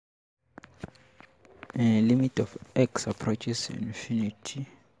limit of x approaches infinity.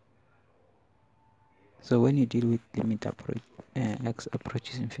 So when you deal with limit x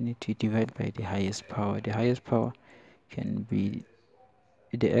approaches infinity, divide by the highest power. The highest power can be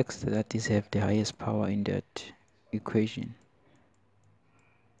the x that is have the highest power in that equation.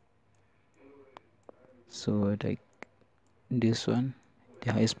 So like this one,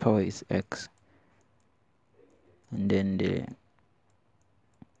 the highest power is x, and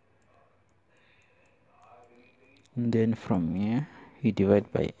then from here you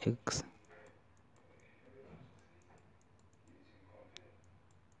divide by x.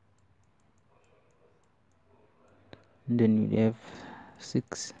 And then you have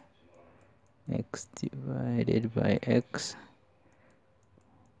 6x divided by x,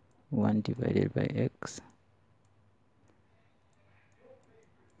 1 divided by x,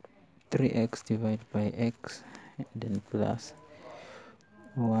 3x divided by x, and then plus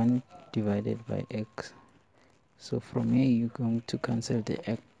 1 divided by x. So from here you're going to cancel the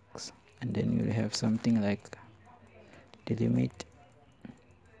x, and then you'll have something like the limit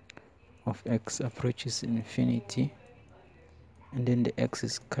of x approaches infinity, and then the x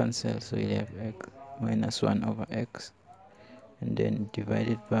is cancelled, so you'll have x minus 1 over x, and then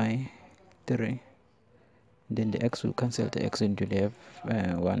divided by 3. Then the x will cancel the x, and you'll have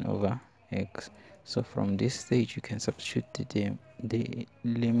 1 over x. So from this stage you can substitute the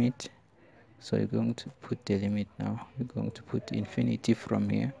limit. So you're going to put the limit now. You're going to put infinity from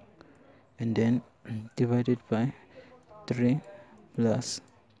here, and then divided by 3 plus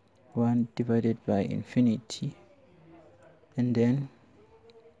 1 divided by infinity, and then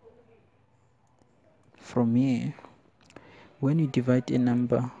from here when you divide a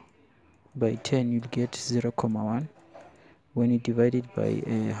number by 10 you'll get 0, 1. When you divide it by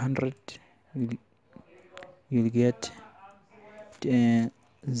 100 you'll get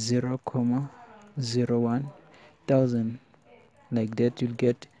 0, 0, 1000. Like that you'll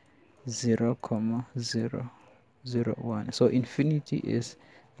get 0, 0, 0, 1. So infinity is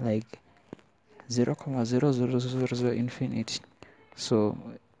like 0, 0, 0, 0, 0 infinity. So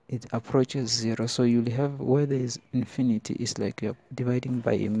it approaches 0. So you'll have, where there is infinity, is like you're dividing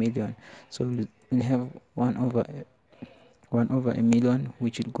by a million. So you'll have 1 over a million,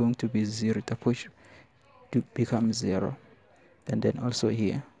 which is going to be 0. It approach to become 0. And then also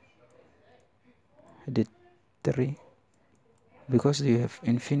here the 3, because you have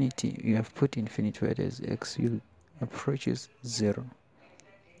infinity, you have put infinity where there's x, you approaches 0.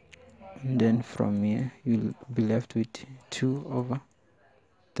 And then from here you'll be left with 2 over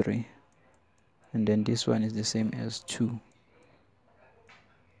 3, and then this one is the same as 2,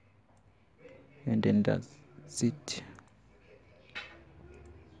 and then that's it.